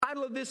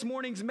title of this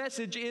morning's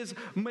message is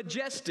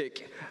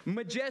Majestic.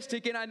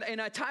 Majestic,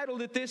 and I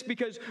titled it this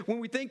because when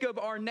we think of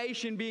our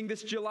nation being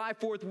this July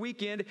 4th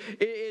weekend,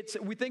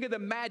 we think of the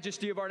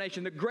majesty of our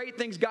nation, the great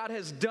things God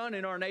has done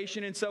in our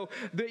nation, and so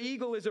the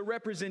eagle is a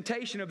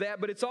representation of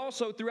that, but it's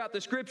also throughout the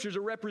scriptures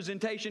a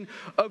representation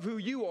of who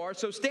you are.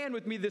 So stand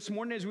with me this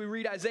morning as we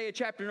read Isaiah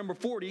chapter number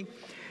 40.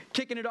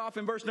 Kicking it off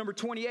in verse number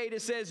 28,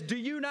 it says, "Do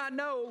you not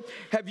know,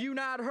 have you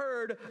not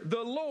heard,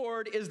 the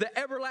Lord is the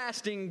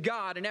everlasting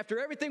God." And after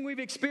everything we've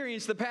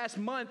experienced the past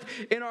month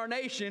in our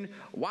nation,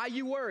 why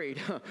you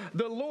worried?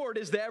 The Lord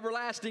is the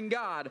everlasting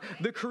God,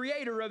 the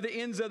creator of the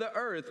ends of the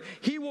earth.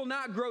 He will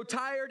not grow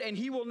tired and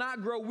he will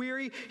not grow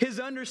weary. His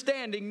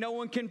understanding no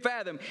one can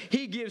fathom.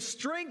 He gives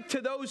strength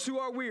to those who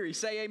are weary.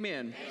 Say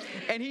amen.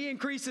 And he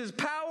increases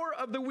power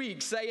of the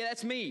weak. Say,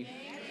 that's me.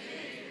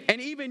 And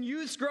even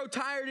youths grow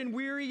tired and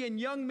weary, and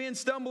young men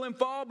stumble and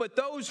fall. But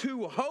those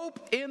who hope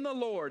in the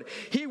Lord,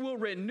 he will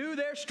renew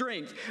their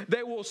strength.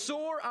 They will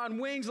soar on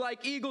wings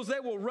like eagles. They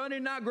will run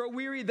and not grow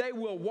weary. They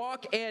will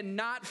walk and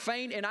not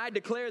faint. And I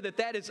declare that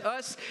that is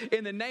us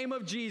in the name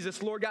of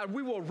Jesus, Lord God.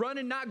 We will run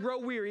and not grow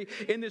weary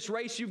in this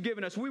race you've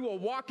given us. We will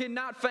walk and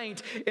not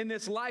faint in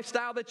this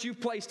lifestyle that you've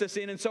placed us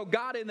in. And so,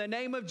 God, in the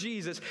name of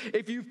Jesus,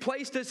 if you've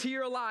placed us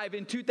here alive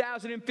in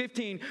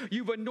 2015,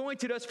 you've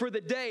anointed us for the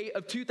day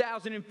of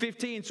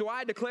 2015. So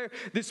I declare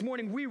this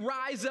morning we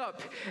rise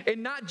up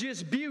in not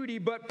just beauty,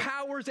 but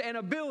powers and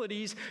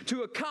abilities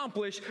to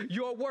accomplish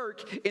your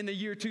work in the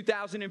year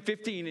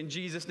 2015. In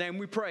Jesus' name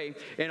we pray.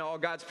 And all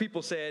God's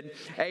people said,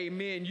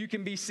 amen. You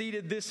can be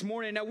seated this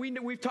morning. Now,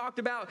 we've talked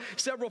about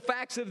several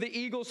facts of the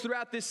eagles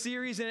throughout this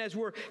series. And as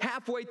we're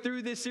halfway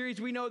through this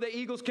series, we know that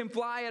eagles can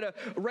fly at a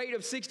rate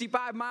of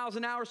 65 miles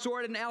an hour,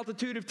 soar at an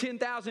altitude of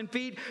 10,000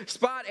 feet,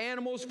 spot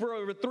animals for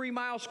over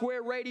 3-mile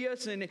square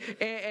radius, and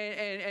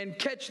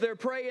catch their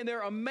prey. And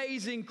they're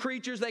amazing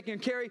creatures that can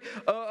carry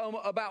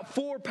about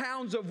 4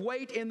 pounds of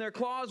weight in their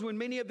claws when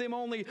many of them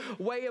only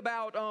weigh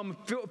about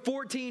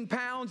 14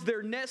 pounds.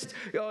 Their nests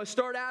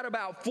start out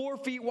about 4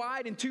 feet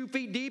wide and 2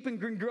 feet deep and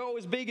can grow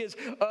as big as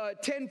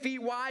 10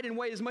 feet wide and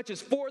weigh as much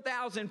as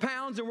 4,000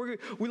 pounds. And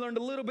we learned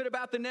a little bit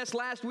about the nest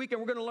last week,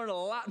 and we're going to learn a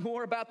lot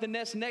more about the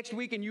nest next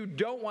week, and you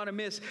don't want to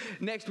miss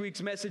next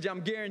week's message. I'm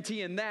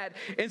guaranteeing that.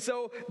 And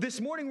so this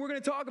morning we're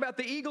going to talk about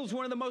the eagles,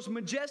 one of the most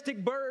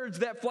majestic birds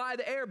that fly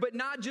the air, but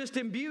not just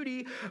in beauty,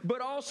 but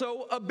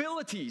also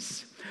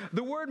abilities.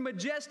 The word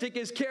majestic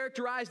is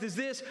characterized as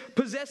this: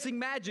 possessing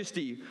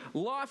majesty,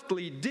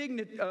 lofty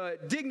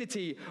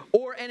dignity,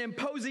 or an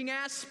imposing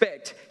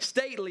aspect,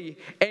 stately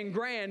and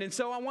grand. And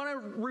so I want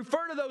to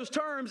refer to those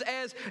terms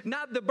as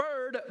not the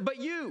bird, but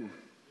you.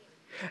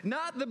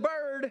 Not the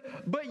bird,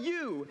 but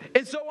you.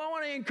 And so I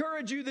want to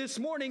encourage you this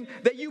morning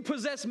that you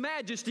possess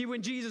majesty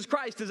when Jesus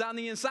Christ is on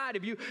the inside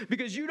of you,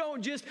 because you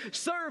don't just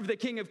serve the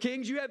King of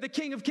Kings, you have the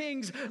King of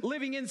Kings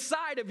living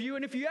inside of you.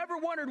 And if you ever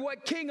wondered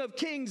what King of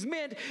Kings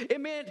meant, it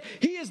meant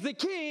he is the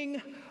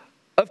King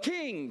of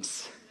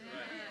Kings.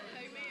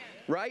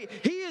 Right?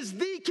 He is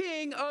the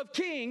King of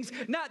Kings,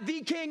 not the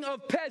king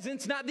of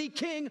peasants, not the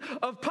king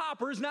of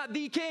paupers, not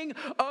the king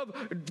of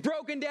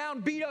broken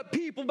down, beat up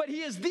people, but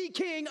he is the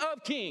King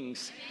of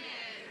Kings.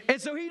 And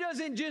so he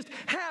doesn't just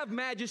have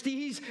majesty,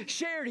 he's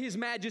shared his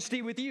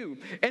majesty with you.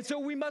 And so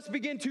we must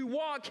begin to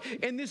walk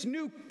in this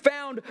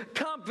newfound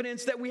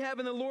confidence that we have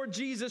in the Lord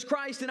Jesus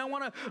Christ. And I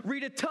want to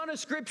read a ton of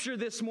scripture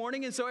this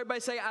morning. And so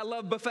everybody say, I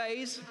love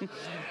buffets.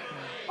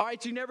 All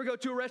right, you never go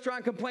to a restaurant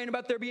and complain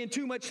about there being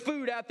too much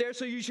food out there,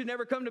 so you should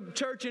never come to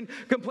church and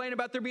complain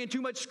about there being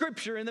too much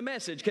scripture in the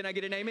message. Can I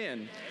get an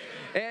amen?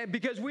 And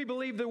because we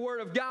believe the Word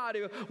of God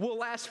will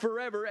last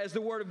forever, as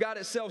the Word of God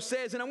itself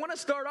says. And I want to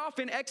start off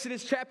in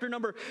Exodus chapter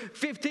number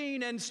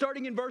 15 and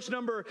starting in verse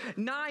number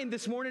 9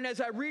 this morning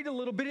as I read a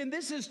little bit. And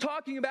this is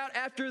talking about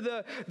after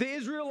the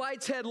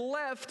Israelites had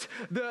left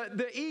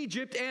the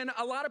Egypt, and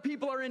a lot of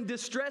people are in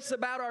distress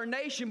about our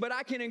nation. But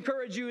I can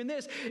encourage you in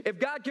this: if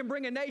God can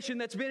bring a nation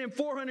that's been in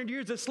 400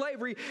 years of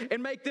slavery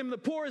and make them the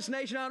poorest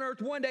nation on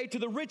earth one day to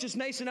the richest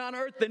nation on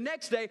earth the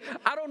next day,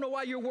 I don't know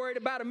why you're worried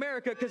about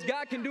America, because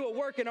God can do a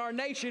work in our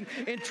nation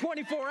in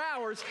 24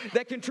 hours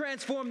that can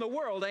transform the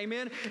world.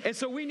 Amen. And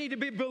so we need to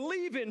be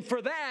believing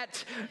for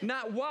that,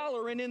 not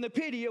wallowing in the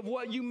pity of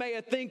what you may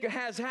think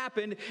has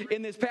happened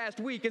in this past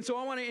week. And so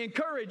I want to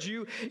encourage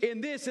you in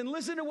this, and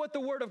listen to what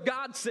the Word of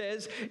God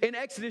says in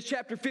Exodus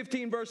chapter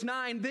 15 verse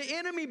 9. The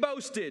enemy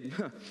boasted,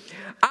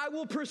 I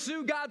will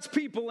pursue God's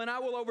people and I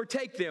will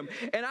overtake them,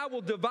 and I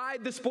will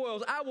divide the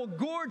spoils. I will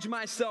gorge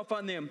myself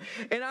on them,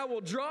 and I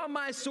will draw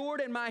my sword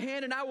in my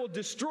hand, and I will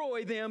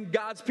destroy them,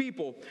 God's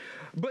people.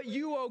 But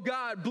you, O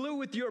God, blew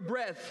with your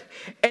breath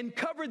and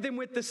covered them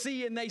with the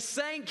sea, and they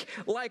sank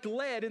like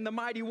lead in the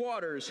mighty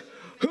waters.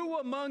 Who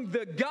among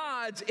the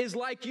gods is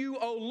like you,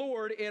 O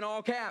Lord, in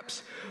all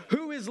caps?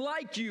 Who is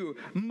like you,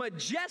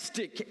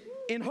 majestic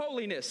in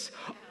holiness,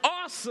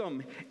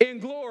 awesome in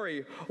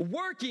glory,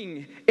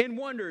 working in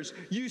wonders.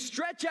 You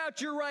stretch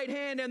out your right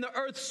hand and the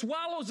earth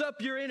swallows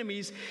up your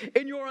enemies.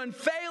 In your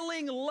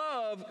unfailing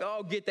love,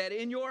 oh, get that.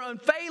 In your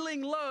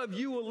unfailing love,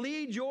 you will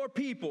lead your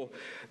people,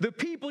 the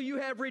people you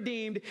have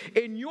redeemed.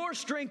 In your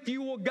strength,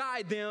 you will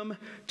guide them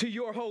to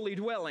your holy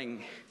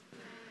dwelling.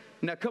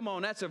 Now, come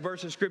on, that's a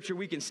verse of Scripture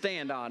we can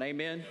stand on,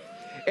 amen?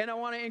 And I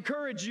want to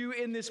encourage you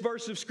in this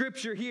verse of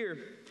Scripture here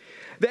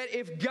that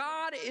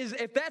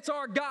if that's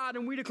our God,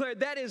 and we declare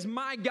that is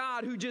my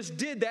God who just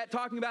did that,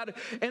 talking about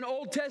an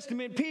Old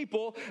Testament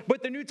people,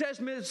 but the New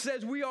Testament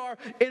says we are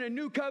in a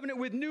new covenant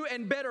with new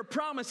and better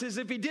promises.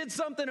 If he did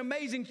something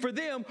amazing for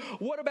them,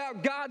 what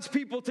about God's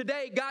people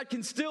today? God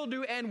can still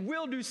do and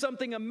will do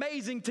something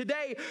amazing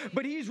today,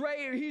 but he's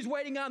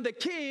waiting on the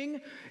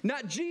King,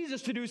 not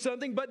Jesus to do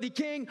something, but the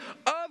King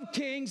of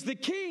Kings, the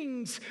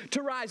kings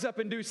to rise up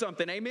and do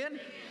something. Amen?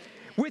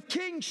 With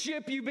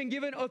kingship, you've been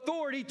given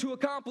authority to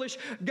accomplish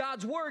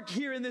God's work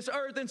here in this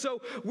earth. And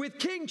so with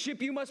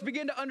kingship, you must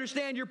begin to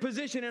understand your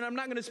position. And I'm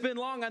not going to spend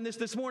long on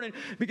this morning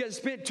because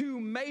I spent 2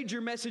 major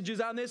messages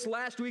on this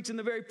last week's and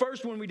the very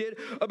first one we did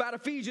about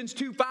Ephesians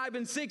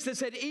 2:5-6 that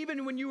said,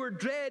 even when you were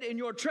dead in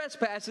your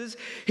trespasses,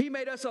 he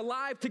made us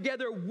alive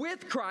together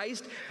with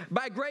Christ.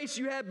 By grace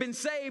you have been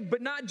saved,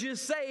 but not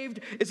just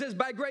saved. It says,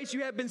 by grace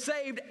you have been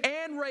saved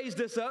and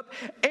raised us up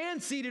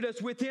and seated us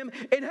with him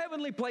in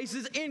heavenly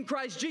places in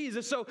Christ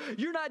Jesus. So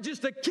you're not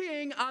just a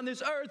king on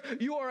this earth,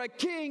 you are a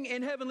king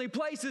in heavenly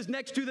places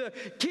next to the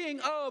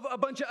king of a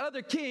bunch of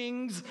other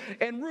kings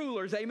and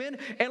rulers, amen?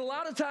 And a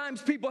lot of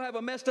times people have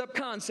a messed up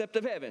concept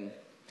of heaven.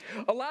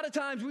 A lot of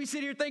times we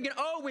sit here thinking,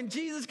 oh, when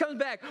Jesus comes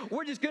back,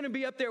 we're just going to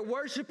be up there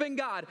worshiping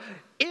God.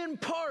 In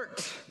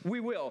part, we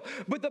will.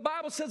 But the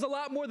Bible says a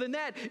lot more than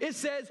that. It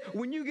says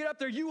when you get up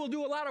there, you will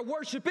do a lot of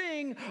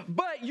worshiping,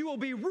 but you will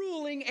be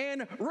ruling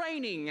and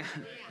reigning.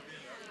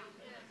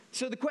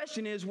 So the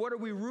question is, what are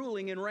we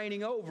ruling and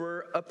reigning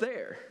over up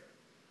there?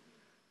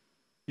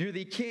 You're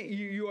the king.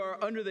 You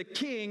are under the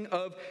King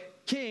of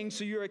Kings,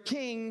 so you're a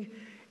king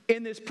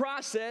in this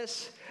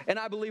process. And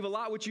I believe a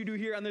lot what you do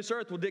here on this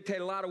earth will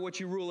dictate a lot of what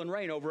you rule and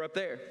reign over up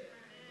there.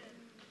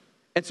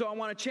 And so I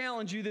want to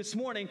challenge you this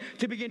morning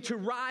to begin to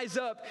rise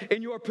up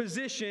in your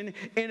position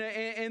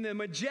in the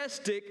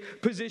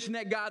majestic position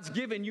that God's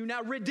given you.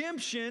 Now,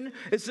 redemption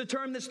is a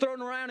term that's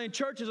thrown around in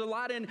churches a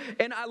lot, and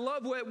I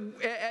love what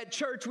at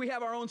church we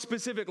have our own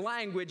specific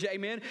language,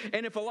 amen?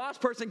 And if a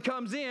lost person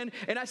comes in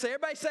and I say,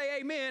 everybody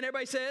say amen,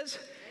 everybody says,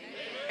 amen.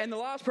 And the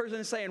lost person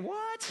is saying,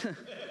 what?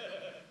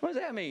 What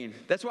does that mean?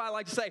 That's why I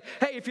like to say,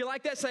 hey, if you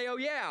like that, say, oh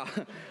yeah.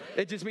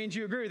 It just means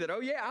you agree with it. Oh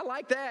yeah, I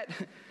like that.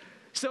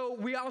 So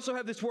we also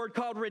have this word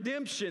called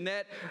redemption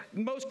that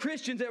most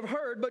Christians have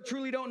heard but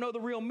truly don't know the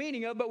real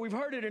meaning of, but we've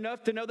heard it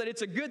enough to know that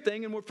it's a good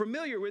thing and we're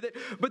familiar with it.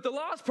 But the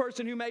lost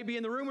person who may be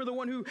in the room or the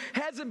one who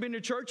hasn't been to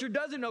church or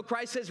doesn't know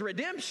Christ says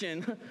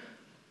redemption.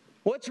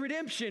 What's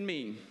redemption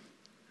mean?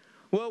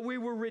 Well, we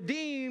were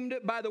redeemed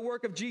by the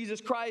work of Jesus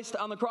Christ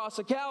on the cross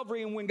of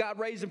Calvary, and when God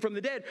raised him from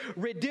the dead,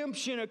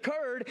 redemption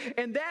occurred,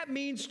 and that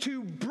means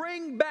to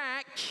bring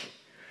back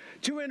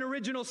to an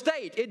original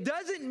state. It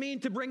doesn't mean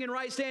to bring in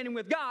right standing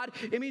with God.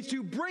 It means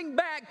to bring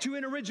back to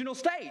an original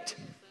state.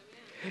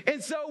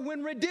 And so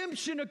when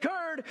redemption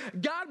occurred,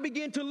 God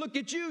began to look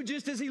at you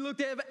just as he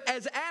looked at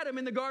as Adam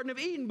in the Garden of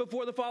Eden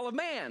before the fall of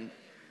man,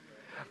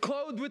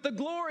 clothed with the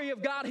glory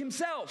of God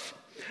himself.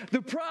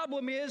 The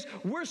problem is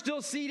we're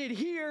still seated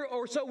here,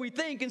 or so we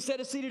think,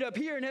 instead of seated up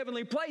here in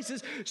heavenly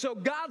places. So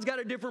God's got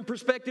a different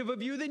perspective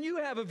of you than you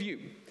have of you.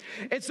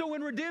 And so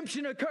when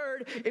redemption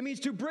occurred, it means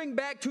to bring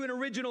back to an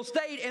original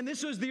state. And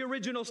this was the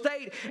original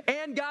state.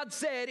 And God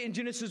said in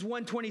Genesis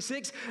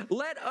 1:26,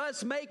 let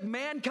us make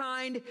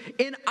mankind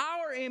in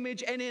our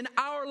image and in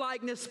our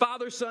likeness.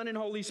 Father, Son, and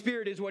Holy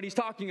Spirit is what he's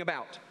talking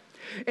about.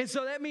 And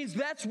so that means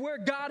that's where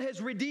God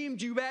has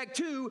redeemed you back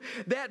to,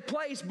 that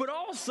place. But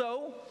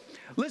also,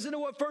 listen to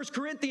what 1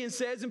 Corinthians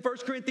says in 1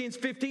 Corinthians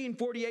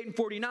 15:48 and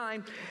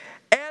 49.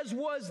 As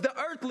was the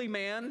earthly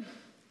man,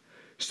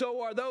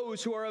 so are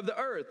those who are of the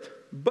earth.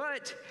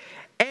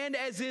 And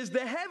as is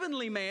the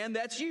heavenly man,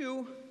 that's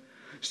you,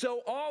 so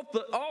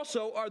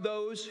also are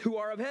those who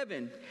are of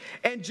heaven.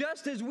 And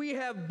just as we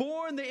have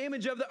borne the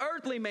image of the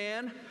earthly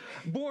man,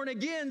 born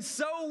again,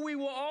 so we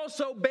will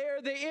also bear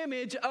the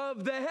image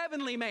of the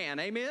heavenly man.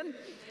 Amen?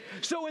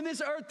 So in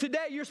this earth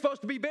today, you're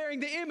supposed to be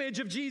bearing the image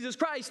of Jesus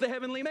Christ, the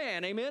heavenly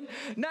man. Amen?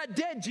 Not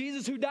dead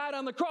Jesus who died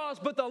on the cross,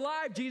 but the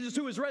alive Jesus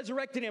who is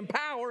resurrected in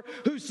power,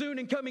 who's soon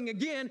and coming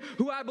again,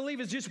 who I believe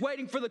is just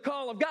waiting for the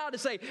call of God to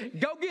say,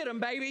 go get him,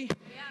 baby.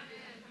 Yeah.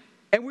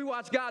 And we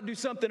watch God do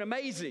something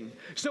amazing.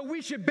 So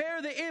we should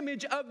bear the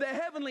image of the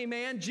heavenly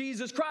man,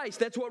 Jesus Christ.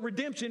 That's what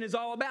redemption is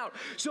all about.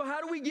 So how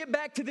do we get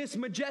back to this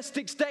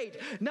majestic state?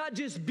 Not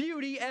just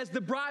beauty as the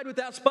bride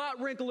without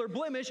spot, wrinkle, or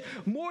blemish.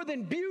 More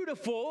than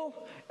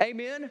beautiful,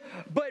 amen,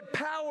 but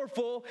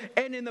powerful,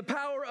 and in the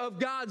power of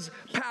God's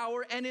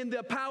power and in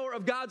the power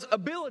of God's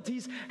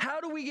abilities. How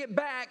do we get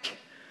back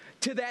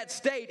to that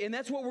state? And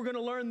that's what we're going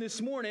to learn this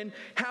morning,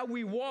 how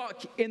we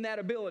walk in that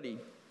ability.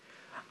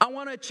 I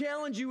want to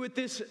challenge you with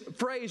this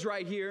phrase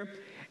right here.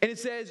 And it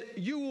says,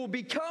 you will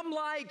become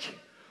like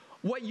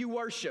what you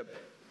worship.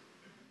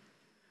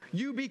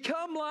 You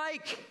become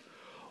like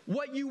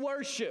what you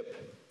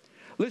worship.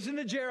 Listen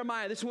to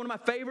Jeremiah. This is one of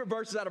my favorite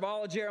verses out of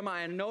all of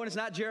Jeremiah. And no, it's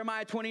not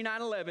Jeremiah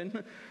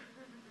 29:11.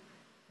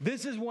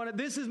 This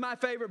is my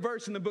favorite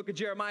verse in the book of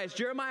Jeremiah. It's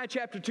Jeremiah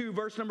chapter 2,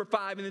 verse number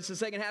 5, and this is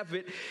the second half of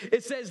it.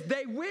 It says,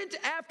 they went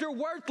after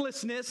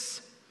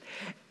worthlessness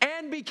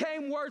and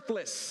became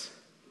worthless.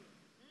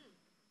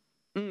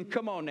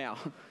 Come on now.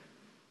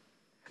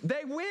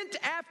 They went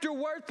after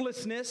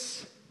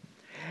worthlessness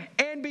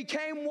and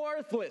became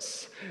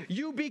worthless.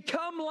 You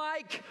become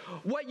like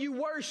what you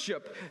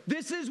worship.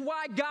 This is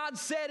why God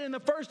said in the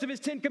first of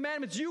his 10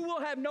 commandments, you will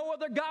have no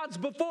other gods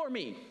before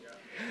me.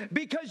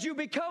 Because you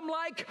become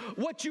like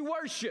what you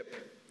worship.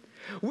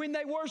 When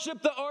they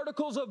worshiped the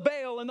articles of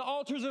Baal and the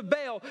altars of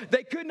Baal,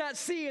 they could not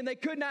see and they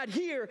could not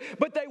hear,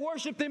 but they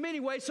worshiped them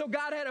anyway. So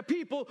God had a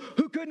people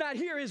who could not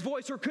hear his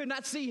voice or could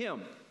not see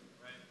him.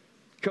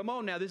 Come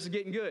on now, this is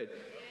getting good.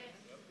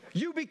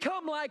 You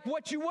become like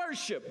what you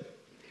worship.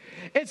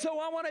 And so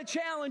I want to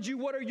challenge you,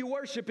 what are you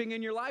worshiping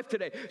in your life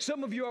today?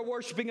 Some of you are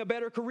worshiping a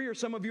better career.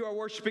 Some of you are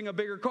worshiping a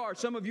bigger car.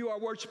 Some of you are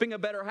worshiping a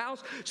better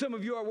house. Some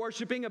of you are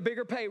worshiping a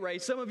bigger pay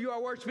raise. Some of you are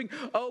worshiping,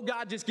 oh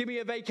God, just give me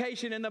a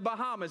vacation in the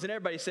Bahamas. And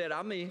everybody said,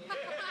 I'm me.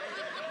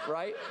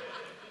 Right?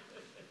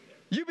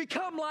 You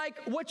become like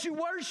what you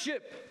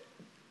worship.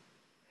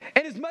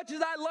 And as much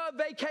as I love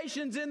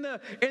vacations in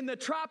the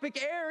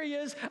tropic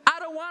areas, I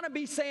don't want to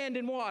be sand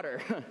and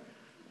water.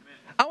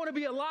 I want to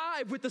be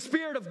alive with the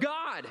Spirit of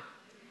God.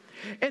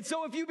 And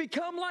so if you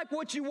become like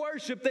what you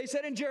worship, they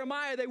said in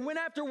Jeremiah, they went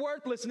after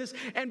worthlessness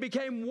and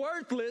became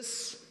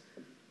worthless.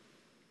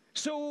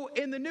 So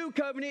in the new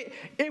covenant,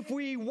 if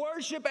we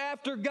worship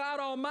after God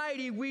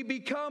Almighty, we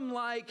become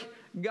like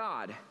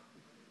God.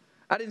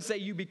 I didn't say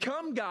you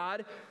become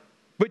God,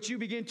 but you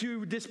begin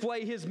to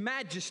display his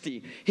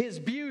majesty, his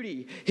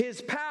beauty,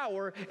 his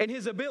power, and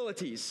his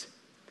abilities.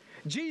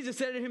 Jesus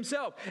said it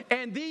himself,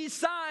 and these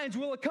signs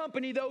will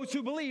accompany those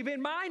who believe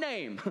in my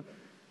name.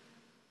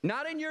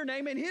 Not in your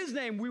name, in his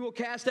name we will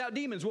cast out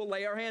demons. We'll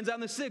lay our hands on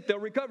the sick, they'll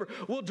recover.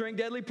 We'll drink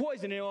deadly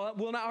poison, and it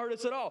will not hurt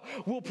us at all.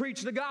 We'll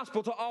preach the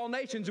gospel to all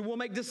nations, and we'll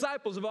make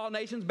disciples of all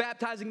nations,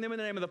 baptizing them in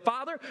the name of the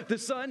Father, the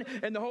Son,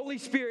 and the Holy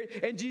Spirit.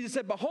 And Jesus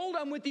said, behold,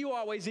 I'm with you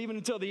always, even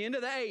until the end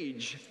of the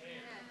age.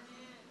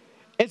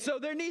 And so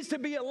there needs to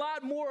be a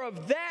lot more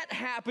of that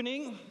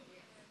happening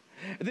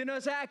than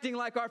us acting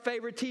like our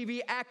favorite TV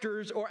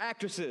actors or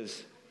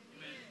actresses.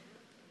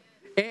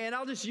 And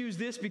I'll just use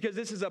this because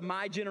this is a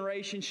My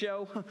Generation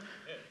show,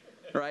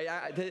 right?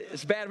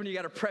 It's bad when you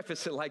got to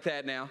preface it like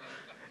that now.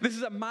 This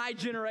is a My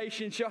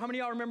Generation show. How many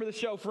of y'all remember the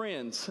show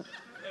Friends?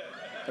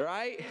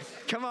 Right?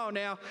 Come on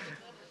now.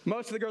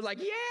 Most of the girls are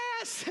like,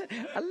 yes,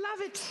 I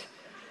love it.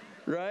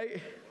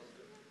 Right?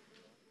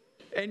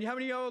 And how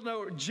many of y'all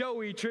know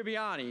Joey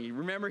Tribbiani?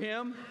 Remember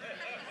him?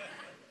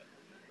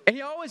 And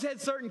he always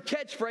had certain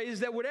catchphrases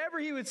that whatever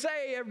he would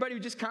say, everybody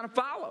would just kind of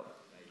follow.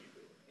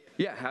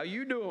 Yeah, how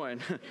you doing?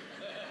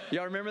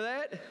 Y'all remember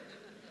that?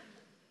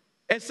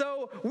 And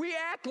so we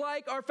act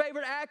like our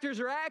favorite actors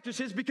or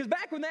actresses because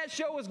back when that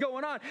show was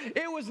going on,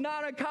 it was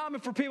not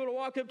uncommon for people to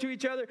walk up to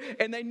each other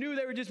and they knew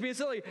they were just being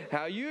silly.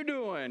 How you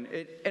doing?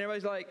 And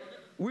everybody's like,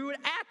 we would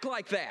act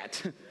like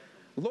that.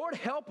 Lord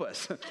help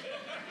us.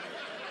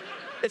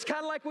 It's kind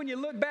of like when you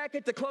look back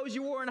at the clothes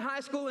you wore in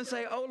high school and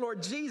say, oh,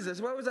 Lord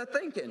Jesus, what was I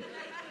thinking?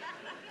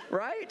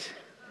 Right?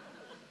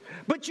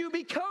 But you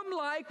become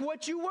like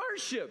what you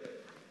worship.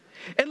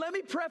 And let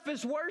me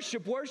preface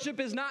worship. Worship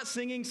is not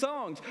singing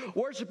songs.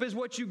 Worship is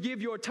what you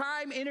give your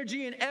time,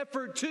 energy, and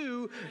effort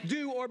to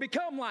do or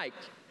become like.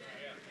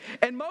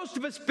 And most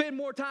of us spend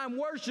more time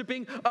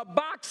worshiping a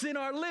box in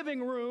our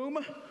living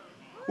room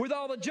with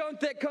all the junk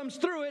that comes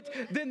through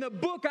it than the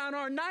book on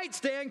our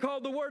nightstand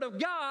called the Word of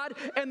God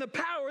and the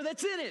power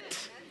that's in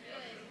it.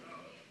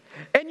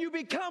 And you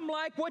become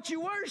like what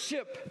you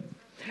worship.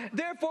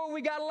 Therefore,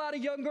 we got a lot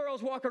of young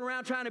girls walking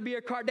around trying to be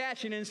a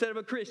Kardashian instead of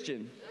a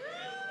Christian.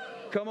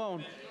 Come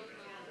on.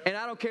 And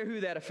I don't care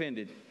who that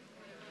offended.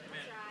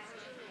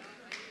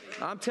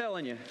 I'm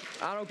telling you,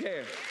 I don't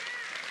care.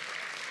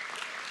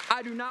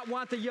 I do not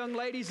want the young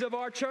ladies of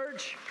our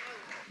church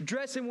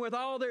dressing with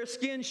all their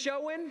skin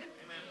showing.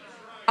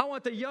 I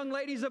want the young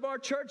ladies of our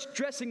church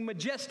dressing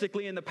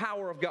majestically in the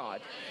power of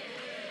God.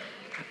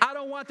 I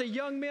don't want the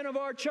young men of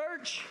our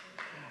church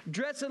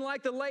dressing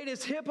like the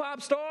latest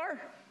hip-hop star.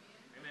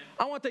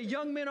 I want the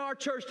young men of our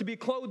church to be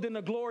clothed in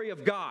the glory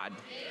of God.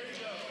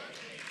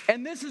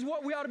 And this is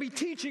what we ought to be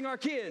teaching our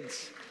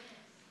kids.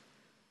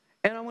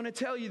 And I want to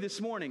tell you this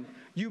morning,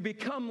 you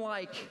become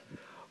like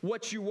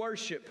what you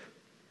worship.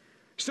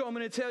 So I'm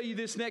going to tell you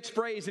this next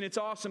phrase, and it's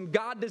awesome.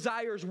 God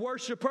desires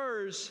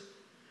worshipers,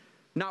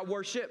 not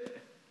worship.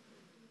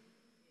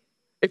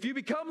 If you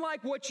become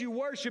like what you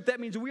worship, that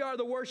means we are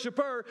the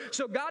worshiper.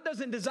 So God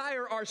doesn't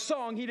desire our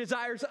song, he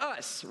desires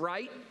us,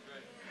 right?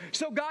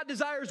 So God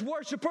desires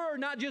worshiper,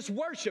 not just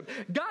worship.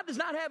 God does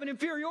not have an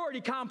inferiority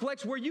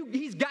complex where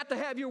he's got to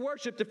have your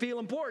worship to feel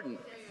important.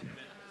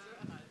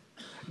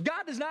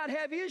 God does not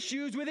have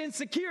issues with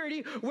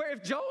insecurity where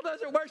if Joel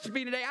doesn't worship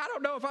me today, I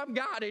don't know if I'm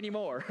God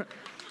anymore.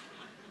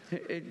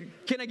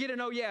 Can I get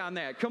an oh yeah on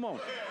that? Come on.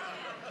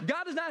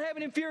 God does not have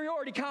an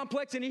inferiority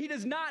complex, and he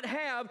does not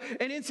have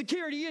an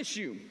insecurity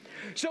issue.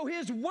 So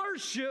his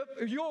worship,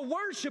 your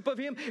worship of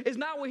him is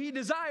not what he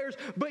desires,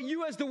 but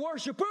you as the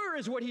worshiper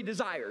is what he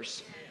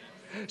desires.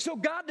 So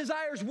God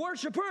desires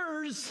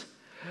worshipers,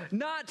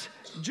 not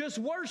just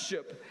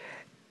worship.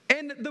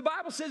 And the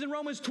Bible says in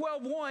Romans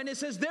 12:1, it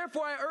says,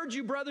 therefore I urge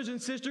you, brothers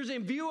and sisters,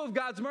 in view of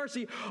God's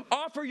mercy,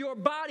 offer your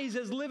bodies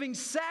as living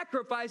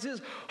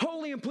sacrifices,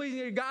 holy and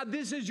pleasing to God.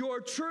 This is your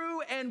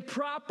true and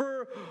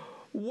proper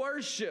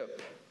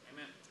worship.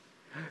 Amen.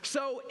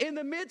 So in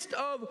the midst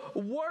of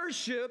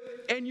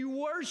worship, and you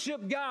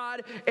worship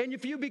God, and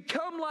if you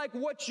become like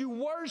what you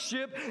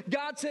worship,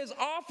 God says,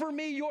 offer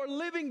me your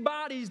living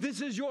bodies.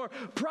 This is your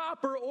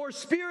proper or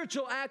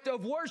spiritual act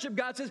of worship,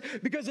 God says,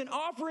 because in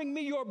offering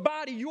me your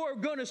body, you are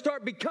going to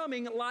start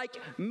becoming like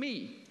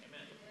me.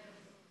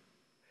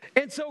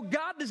 Amen. And so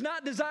God does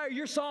not desire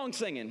your song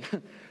singing.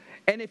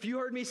 And if you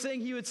heard me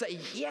sing, he would say,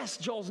 yes,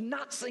 Joel's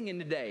not singing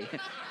today.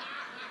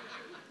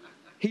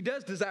 He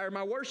does desire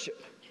my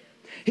worship.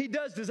 He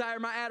does desire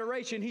my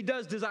adoration. He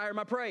does desire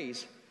my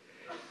praise.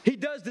 He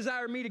does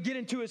desire me to get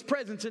into his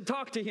presence and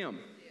talk to him.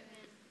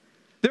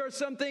 There are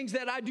some things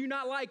that I do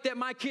not like that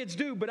my kids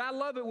do, but I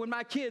love it when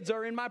my kids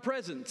are in my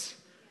presence.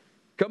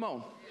 Come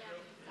on.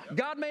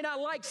 God may not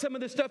like some of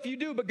the stuff you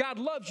do, but God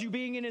loves you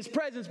being in his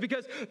presence,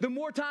 because the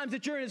more times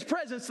that you're in his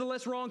presence, the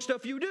less wrong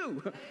stuff you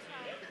do.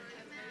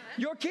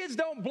 Your kids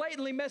don't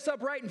blatantly mess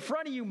up right in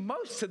front of you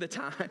most of the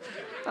time.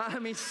 I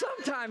mean,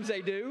 sometimes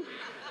they do.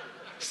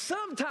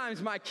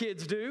 Sometimes my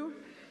kids do.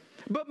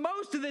 But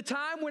most of the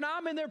time when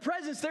I'm in their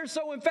presence, they're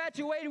so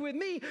infatuated with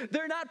me,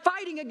 they're not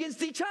fighting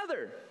against each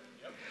other.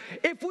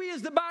 If we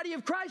as the body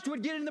of Christ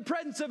would get in the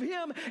presence of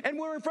him and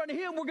we're in front of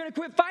him, we're going to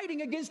quit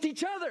fighting against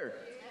each other.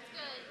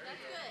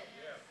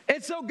 That's good.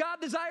 And so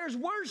God desires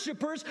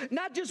worshipers,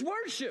 not just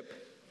worship.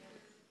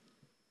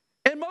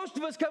 And most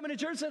of us come into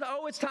church and say,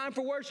 oh, it's time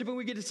for worship, and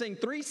we get to sing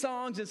 3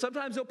 songs, and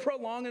sometimes they'll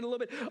prolong it a little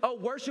bit. Oh,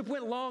 worship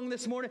went long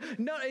this morning.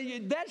 No,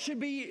 that should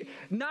be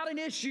not an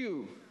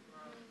issue.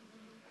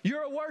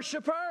 You're a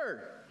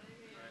worshiper.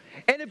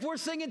 And if we're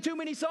singing too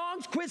many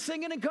songs, quit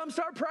singing and come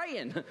start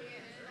praying.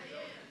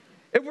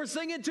 If we're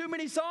singing too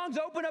many songs,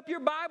 open up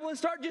your Bible and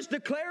start just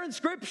declaring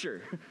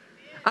Scripture.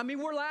 I mean,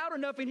 we're loud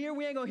enough in here,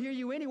 we ain't going to hear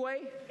you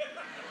anyway.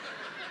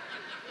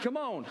 Come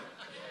on.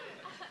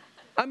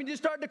 I mean,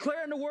 just start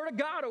declaring the word of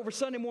God over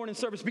Sunday morning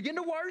service. Begin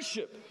to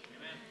worship.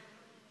 Amen.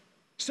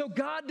 So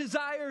God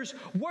desires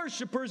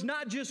worshipers,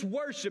 not just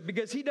worship,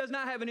 because he does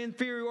not have an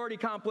inferiority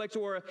complex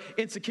or an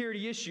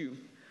insecurity issue.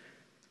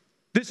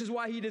 This is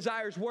why he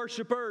desires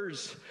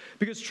worshipers,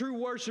 because true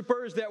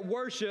worshipers that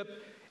worship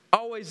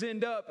always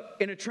end up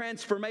in a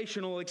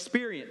transformational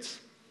experience.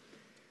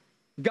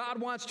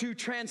 God wants to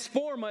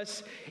transform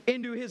us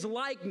into his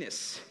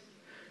likeness.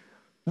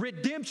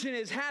 Redemption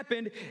has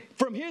happened.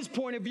 From his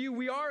point of view,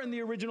 we are in the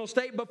original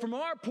state, but from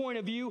our point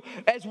of view,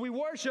 as we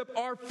worship,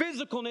 our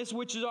physicalness,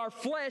 which is our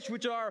flesh,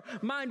 which are our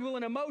mind, will,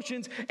 and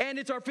emotions, and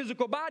it's our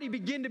physical body,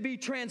 begin to be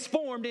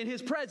transformed in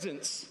his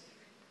presence.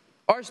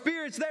 Our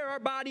spirit's there, our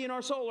body and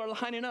our soul are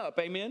lining up.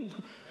 Amen?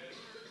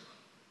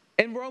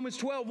 In Romans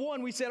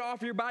 12:1, we said,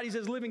 offer your bodies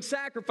as living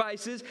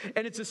sacrifices,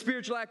 and it's a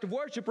spiritual act of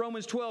worship.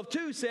 Romans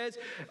 12:2 says,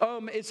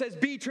 it says,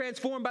 be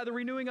transformed by the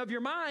renewing of your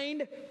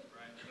mind.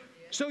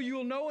 So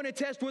you'll know and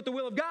attest what the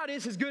will of God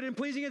is, his good and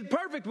pleasing and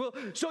perfect will.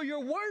 So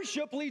your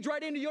worship leads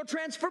right into your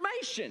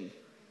transformation.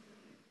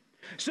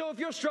 So if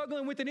you're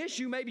struggling with an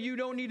issue, maybe you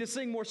don't need to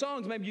sing more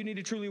songs. Maybe you need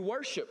to truly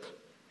worship.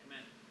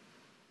 Amen.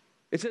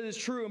 It says it's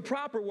true and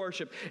proper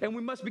worship. And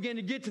we must begin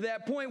to get to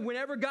that point.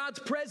 Whenever God's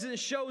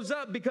presence shows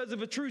up because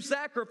of a true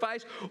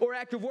sacrifice or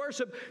act of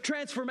worship,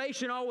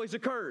 transformation always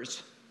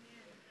occurs.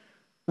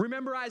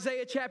 Remember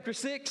Isaiah chapter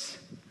 6?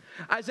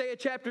 Isaiah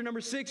chapter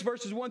number 6,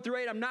 verses 1 through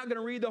 8. I'm not going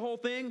to read the whole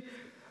thing,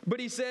 but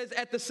he says,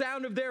 at the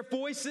sound of their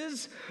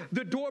voices,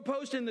 the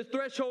doorpost and the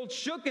threshold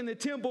shook, and the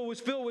temple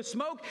was filled with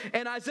smoke.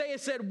 And Isaiah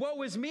said,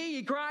 woe is me,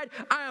 he cried,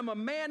 I am a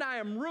man, I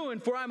am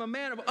ruined, for I am a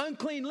man of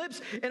unclean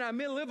lips, and I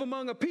live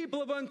among a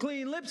people of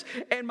unclean lips,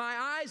 and my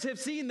eyes have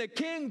seen the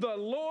King, the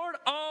Lord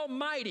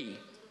Almighty.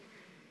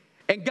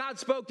 And God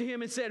spoke to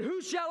him and said,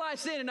 who shall I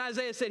send? And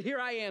Isaiah said, here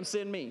I am,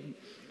 send me.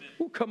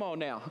 Ooh, come on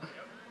now.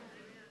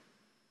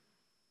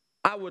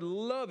 I would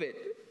love it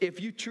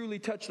if you truly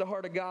touch the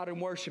heart of God in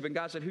worship, and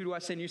God said, who do I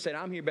send? You said,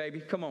 I'm here, baby.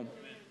 Come on.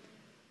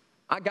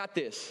 I got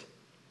this.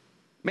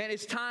 Man,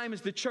 it's time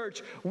as the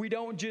church, we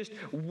don't just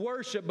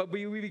worship, but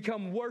we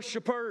become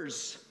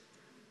worshipers,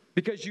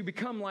 because you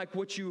become like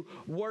what you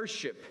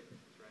worship.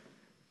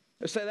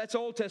 Let's say that's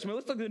Old Testament.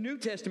 Let's look at the New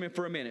Testament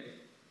for a minute.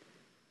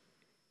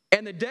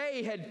 And the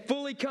day had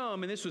fully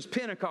come, and this was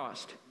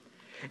Pentecost,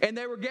 and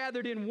they were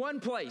gathered in one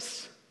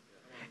place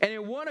and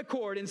in one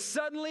accord, and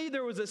suddenly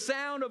there was a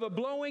sound of a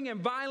blowing and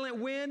violent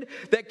wind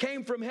that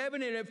came from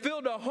heaven, and it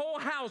filled the whole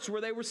house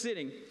where they were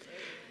sitting.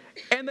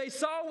 And they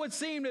saw what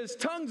seemed as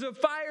tongues of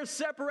fire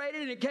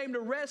separated, and it came to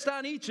rest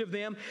on each of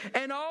them.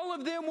 And all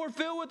of them were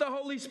filled with the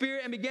Holy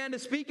Spirit and began to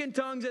speak in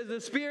tongues as the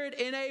Spirit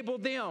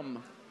enabled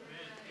them.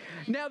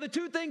 Now, the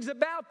two things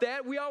about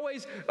that, we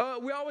always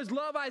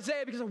love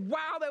Isaiah because,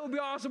 wow, that would be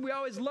awesome. We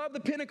always love the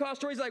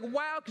Pentecost stories, like,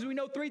 wow, because we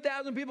know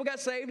 3,000 people got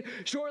saved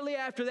shortly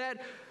after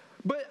that.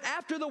 But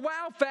after the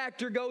wow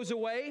factor goes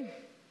away,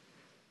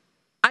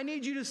 I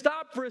need you to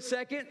stop for a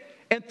second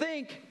and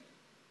think,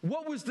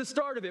 what was the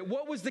start of it?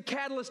 What was the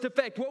catalyst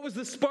effect? What was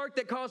the spark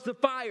that caused the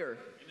fire?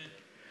 Amen.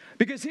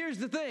 Because here's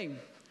the thing.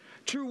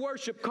 True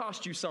worship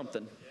costs you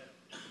something.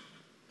 Yeah.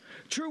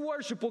 True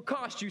worship will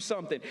cost you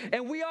something.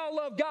 And we all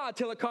love God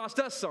till it costs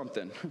us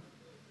something.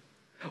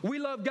 We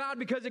love God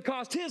because it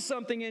cost His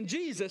something in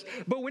Jesus.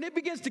 But when it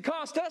begins to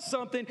cost us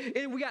something,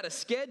 we got a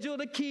schedule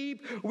to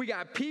keep. We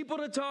got people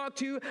to talk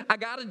to. I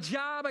got a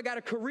job. I got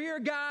a career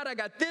God. I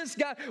got this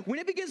God. When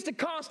it begins to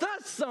cost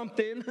us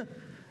something,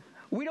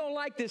 we don't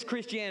like this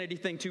Christianity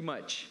thing too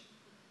much.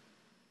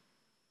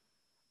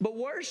 But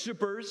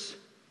worshipers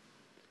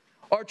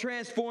are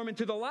transformed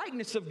into the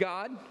likeness of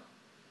God.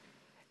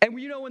 And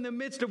you know, in the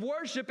midst of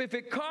worship, if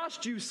it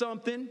costs you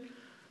something,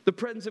 the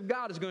presence of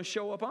God is going to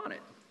show up on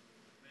it.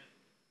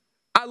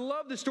 I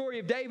love the story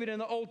of David in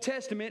the Old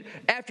Testament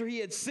after he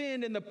had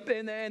sinned and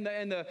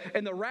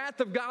the wrath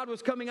of God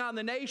was coming on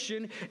the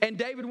nation, and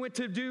David went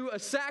to do a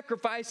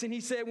sacrifice, and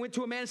went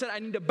to a man and said, I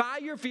need to buy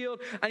your field,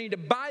 I need to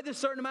buy this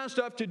certain amount of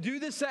stuff to do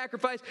this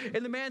sacrifice.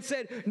 And the man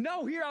said,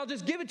 no, here, I'll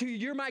just give it to you,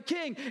 you're my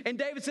king. And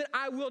David said,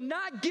 I will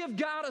not give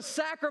God a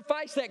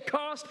sacrifice that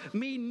cost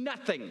me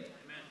nothing. Amen.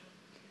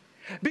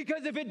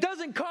 Because if it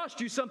doesn't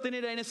cost you something,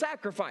 it ain't a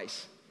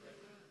sacrifice.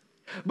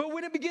 But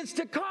when it begins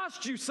to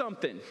cost you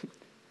something,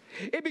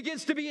 it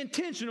begins to be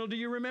intentional. Do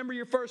you remember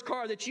your first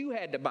car that you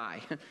had to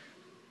buy?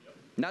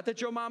 Not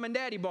that your mom and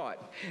daddy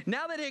bought.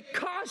 Now that it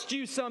costs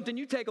you something,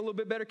 you take a little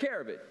bit better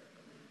care of it.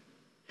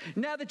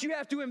 Now that you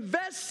have to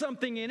invest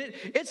something in it,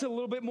 it's a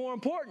little bit more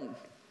important.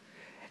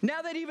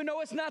 Now that even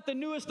though it's not the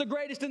newest, the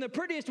greatest, and the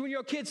prettiest, when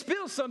your kid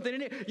spills something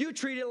in it, you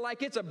treat it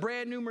like it's a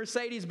brand new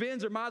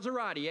Mercedes-Benz or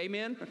Maserati.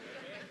 Amen?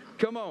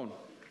 Come on.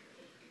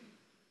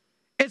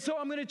 And so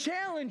I'm going to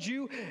challenge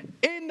you,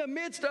 in the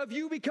midst of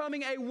you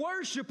becoming a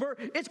worshiper,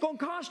 it's going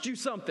to cost you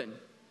something.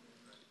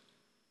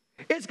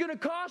 It's going to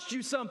cost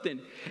you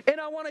something. And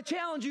I want to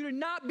challenge you to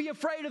not be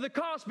afraid of the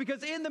cost,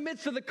 because in the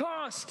midst of the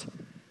cost,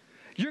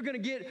 you're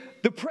going to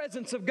get the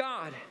presence of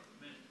God.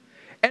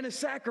 And a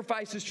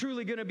sacrifice is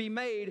truly going to be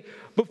made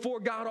before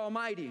God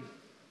Almighty.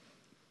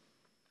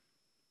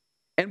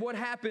 And what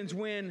happens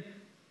when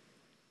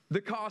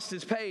the cost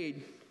is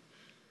paid?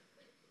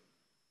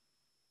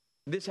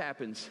 This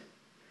happens.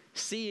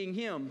 Seeing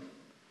Him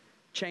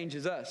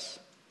changes us.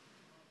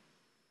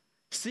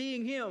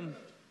 Seeing Him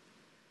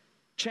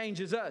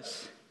changes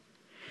us.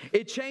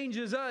 It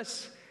changes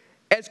us,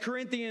 as 2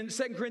 Corinthians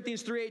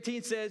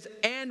 3:18 says,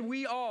 and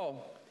we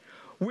all,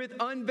 with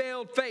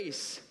unveiled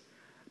face,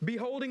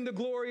 beholding the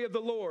glory of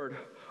the Lord,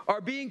 are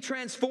being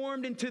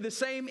transformed into the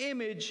same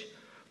image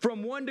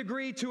from one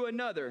degree to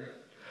another.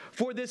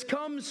 For this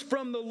comes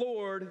from the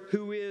Lord,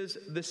 who is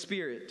the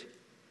Spirit.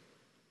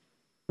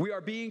 We are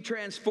being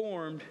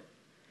transformed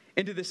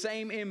into the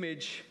same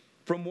image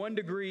from one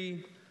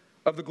degree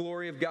of the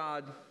glory of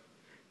God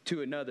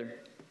to another.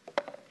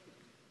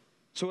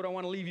 So what I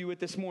want to leave you with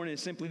this morning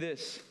is simply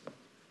this.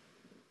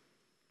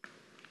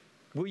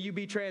 Will you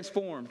be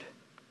transformed?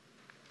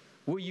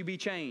 Will you be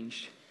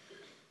changed?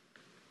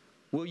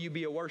 Will you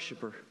be a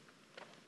worshiper?